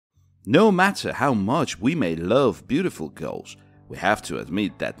No matter how much we may love beautiful goals, we have to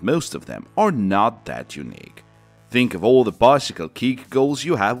admit that most of them are not that unique. Think of all the bicycle kick goals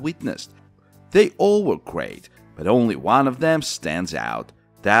you have witnessed. They all were great, but only one of them stands out.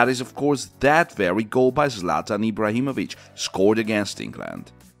 That is, of course, that very goal by Zlatan Ibrahimovic, scored against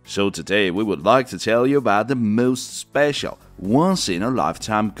England. So today we would like to tell you about the most special,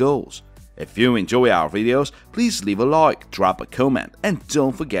 once-in-a-lifetime goals. If you enjoy our videos, please leave a like, drop a comment, and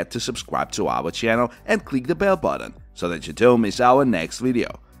don't forget to subscribe to our channel and click the bell button so that you don't miss our next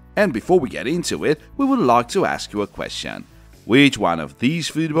video. And before we get into it, we would like to ask you a question. Which one of these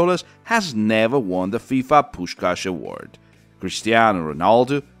footballers has never won the FIFA Puskás Award? Cristiano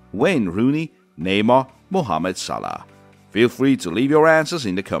Ronaldo, Wayne Rooney, Neymar, Mohamed Salah? Feel free to leave your answers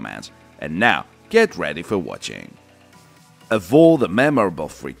in the comments. And now, get ready for watching. Of all the memorable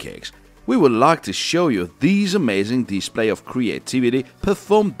free kicks, we would like to show you this amazing display of creativity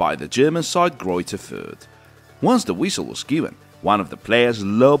performed by the German side Greuther Fürth. Once the whistle was given, one of the players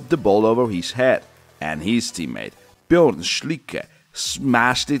lobbed the ball over his head, and his teammate Björn Schlicke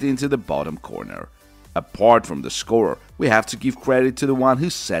smashed it into the bottom corner. Apart from the scorer, we have to give credit to the one who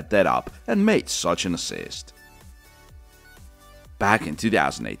set that up and made such an assist. Back in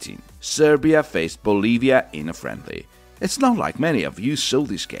 2018, Serbia faced Bolivia in a friendly. It's not like many of you saw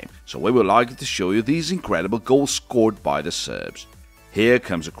this game, so we would like to show you these incredible goals scored by the Serbs. Here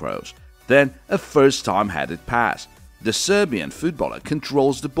comes a cross, then a first-time headed pass. The Serbian footballer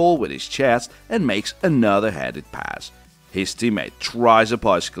controls the ball with his chest and makes another headed pass. His teammate tries a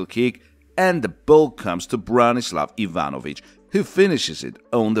bicycle kick, and the ball comes to Branislav Ivanovic, who finishes it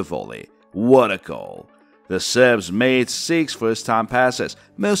on the volley. What a goal! The Serbs made 6 first-time passes,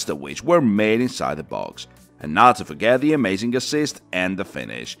 most of which were made inside the box. And not to forget the amazing assist and the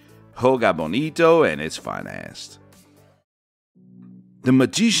finish. Joga bonito in its finest. The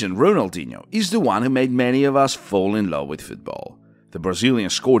magician Ronaldinho is the one who made many of us fall in love with football. The Brazilian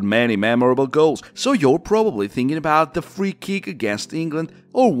scored many memorable goals, so you're probably thinking about the free kick against England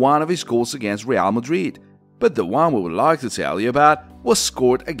or one of his goals against Real Madrid. But the one we would like to tell you about was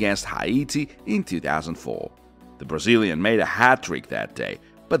scored against Haiti in 2004. The Brazilian made a hat-trick that day,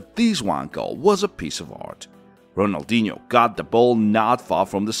 but this one goal was a piece of art. Ronaldinho got the ball not far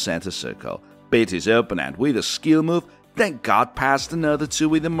from the center circle, beat his opponent with a skill move, then got past another two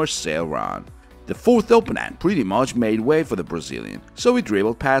with a Marseille run. The fourth opponent pretty much made way for the Brazilian, so he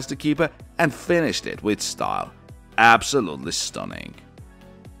dribbled past the keeper and finished it with style. Absolutely stunning.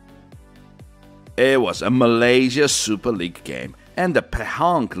 It was a Malaysia Super League game, and the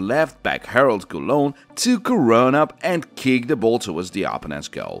Pahang left-back Harold Goulon took a run-up and kicked the ball towards the opponent's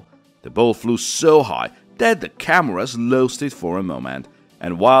goal. The ball flew so high that the cameras lost it for a moment,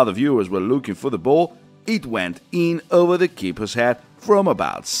 and while the viewers were looking for the ball, it went in over the keeper's head from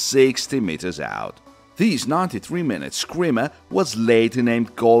about 60 meters out. This 93-minute screamer was later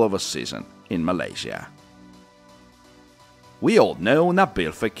named Goal of the Season in Malaysia. We all know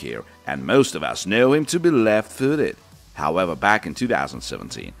Nabil Fekir, and most of us know him to be left-footed. However, back in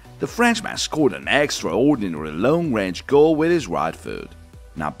 2017, the Frenchman scored an extraordinary long-range goal with his right foot.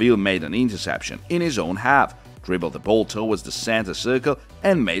 Nabil made an interception in his own half, dribbled the ball towards the center circle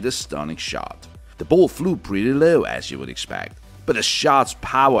and made a stunning shot. The ball flew pretty low, as you would expect, but the shot's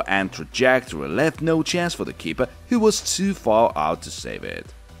power and trajectory left no chance for the keeper, who was too far out to save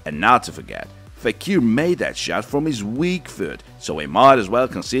it. And not to forget, Fekir made that shot from his weak foot, so we might as well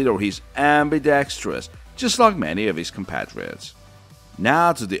consider he's ambidextrous, just like many of his compatriots.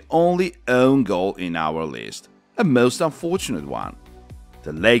 Now to the only own goal in our list, a most unfortunate one.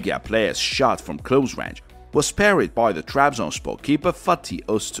 The Legia player's shot from close range was parried by the Trabzonspor keeper Fatih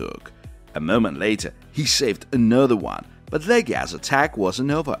Öztürk. A moment later, he saved another one, but Legia's attack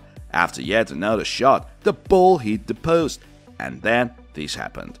wasn't over. After yet another shot, the ball hit the post, and then this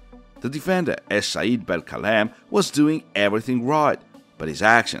happened. The defender Es Said Belkalem was doing everything right, but his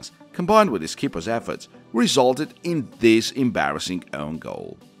actions, combined with his keeper's efforts, resulted in this embarrassing own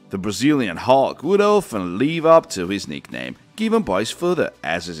goal. The Brazilian Hulk would often live up to his nickname, given by his footer,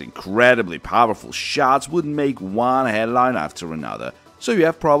 as his incredibly powerful shots would make one headline after another, so you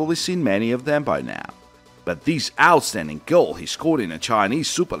have probably seen many of them by now. But this outstanding goal he scored in a Chinese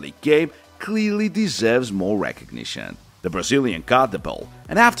Super League game clearly deserves more recognition. The Brazilian got the ball,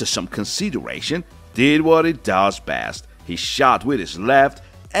 and after some consideration, did what he does best. He shot with his left,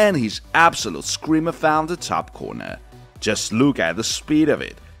 and his absolute screamer found the top corner. Just look at the speed of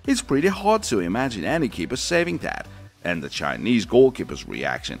it. It's pretty hard to imagine any keeper saving that, and the Chinese goalkeeper's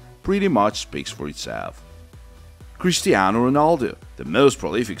reaction pretty much speaks for itself. Cristiano Ronaldo, the most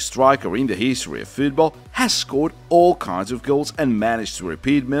prolific striker in the history of football, has scored all kinds of goals and managed to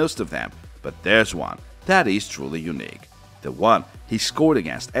repeat most of them, but there's one that is truly unique, the one he scored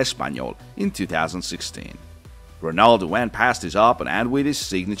against Espanyol in 2016. Ronaldo went past his opponent with his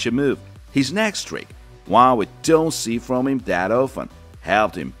signature move. His next trick, one we don't see from him that often,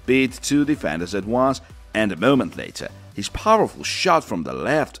 helped him beat two defenders at once, and a moment later, his powerful shot from the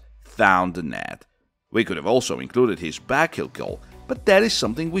left found the net. We could have also included his backheel goal, but that is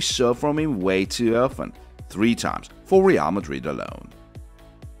something we saw from him way too often, 3 times for Real Madrid alone.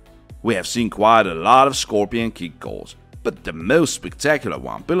 We have seen quite a lot of scorpion kick goals, but the most spectacular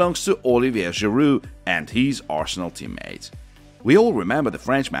one belongs to Olivier Giroud and his Arsenal teammates. We all remember the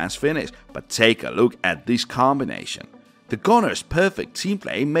Frenchman's finish, but take a look at this combination. The Gunners' perfect team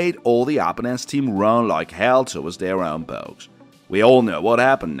play made all the opponent's team run like hell towards their own box. We all know what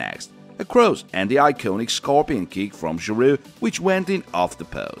happened next. A cross and the iconic scorpion kick from Giroud, which went in off the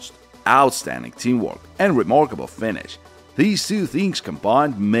post. Outstanding teamwork and remarkable finish. These two things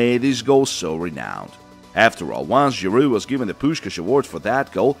combined made this goal so renowned. After all, once Giroud was given the Puskás Award for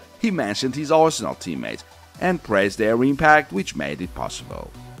that goal, he mentioned his Arsenal teammates and praised their impact, which made it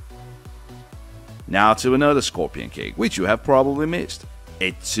possible. Now to another scorpion kick, which you have probably missed.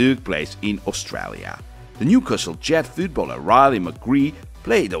 It took place in Australia. The Newcastle Jet footballer Riley McGree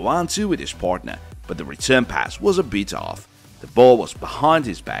played a 1-2 with his partner, but the return pass was a bit off. The ball was behind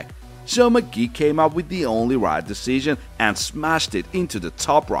his back, so McGee came up with the only right decision and smashed it into the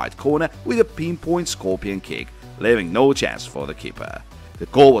top right corner with a pinpoint scorpion kick, leaving no chance for the keeper. The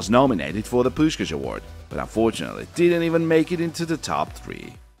goal was nominated for the Puskás Award, but unfortunately didn't even make it into the top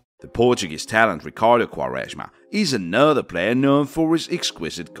 3. The Portuguese talent Ricardo Quaresma is another player known for his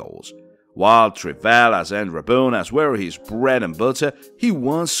exquisite goals. While Trivelas and Rabonas were his bread and butter, he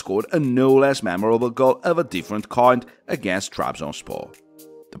once scored a no less memorable goal of a different kind against Trabzonspor.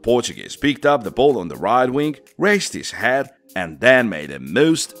 The Portuguese picked up the ball on the right wing, raised his head, and then made a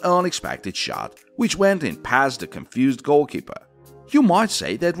most unexpected shot, which went in past the confused goalkeeper. You might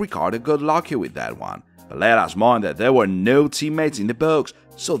say that Ricardo got lucky with that one, but let us mind that there were no teammates in the box,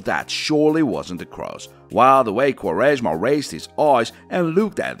 so that surely wasn't a cross, while the way Quaresma raised his eyes and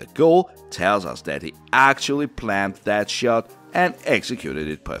looked at the goal tells us that he actually planned that shot and executed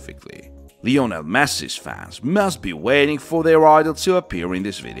it perfectly. Lionel Messi's fans must be waiting for their idol to appear in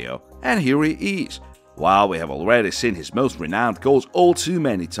this video, and here he is. While we have already seen his most renowned goals all too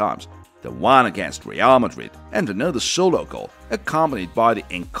many times, the one against Real Madrid and another solo goal accompanied by the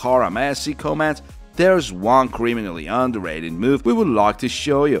Encara Messi comment, there's one criminally underrated move we would like to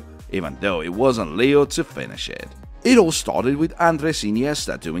show you, even though it wasn't Leo to finish it. It all started with Andres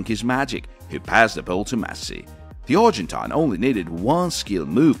Iniesta doing his magic, who passed the ball to Messi. The Argentine only needed one skill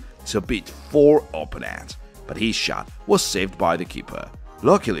move to beat 4 opponents, but his shot was saved by the keeper.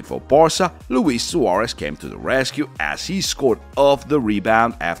 Luckily for Barca, Luis Suarez came to the rescue as he scored off the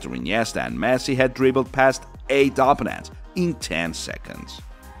rebound after Iniesta and Messi had dribbled past 8 opponents in 10 seconds.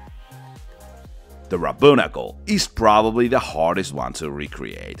 The Rabona goal is probably the hardest one to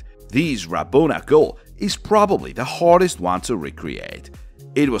recreate. This Rabona goal is probably the hardest one to recreate.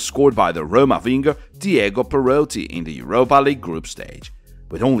 It was scored by the Roma winger Diego Perotti in the Europa League group stage.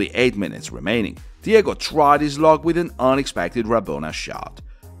 With only 8 minutes remaining, Diego tried his luck with an unexpected Rabona shot.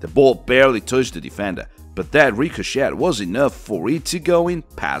 The ball barely touched the defender, but that ricochet was enough for it to go in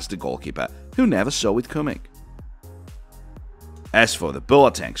past the goalkeeper, who never saw it coming. As for the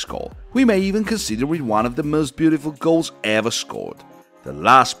Boateng's goal, we may even consider it one of the most beautiful goals ever scored. The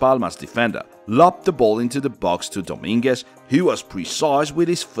Las Palmas defender lobbed the ball into the box to Dominguez, who was precise with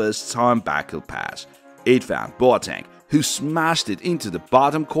his first-time backheel pass. It found Boateng, who smashed it into the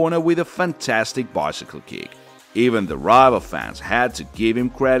bottom corner with a fantastic bicycle kick. Even the rival fans had to give him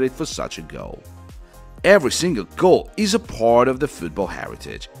credit for such a goal. Every single goal is a part of the football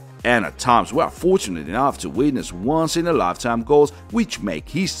heritage, and at times we are fortunate enough to witness once-in-a-lifetime goals which make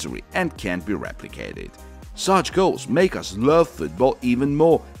history and can't be replicated. Such goals make us love football even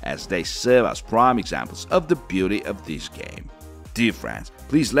more, as they serve as prime examples of the beauty of this game. Dear friends,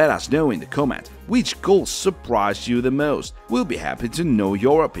 please let us know in the comments which goal surprised you the most. We'll be happy to know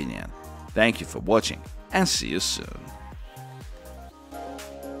your opinion. Thank you for watching, and see you soon.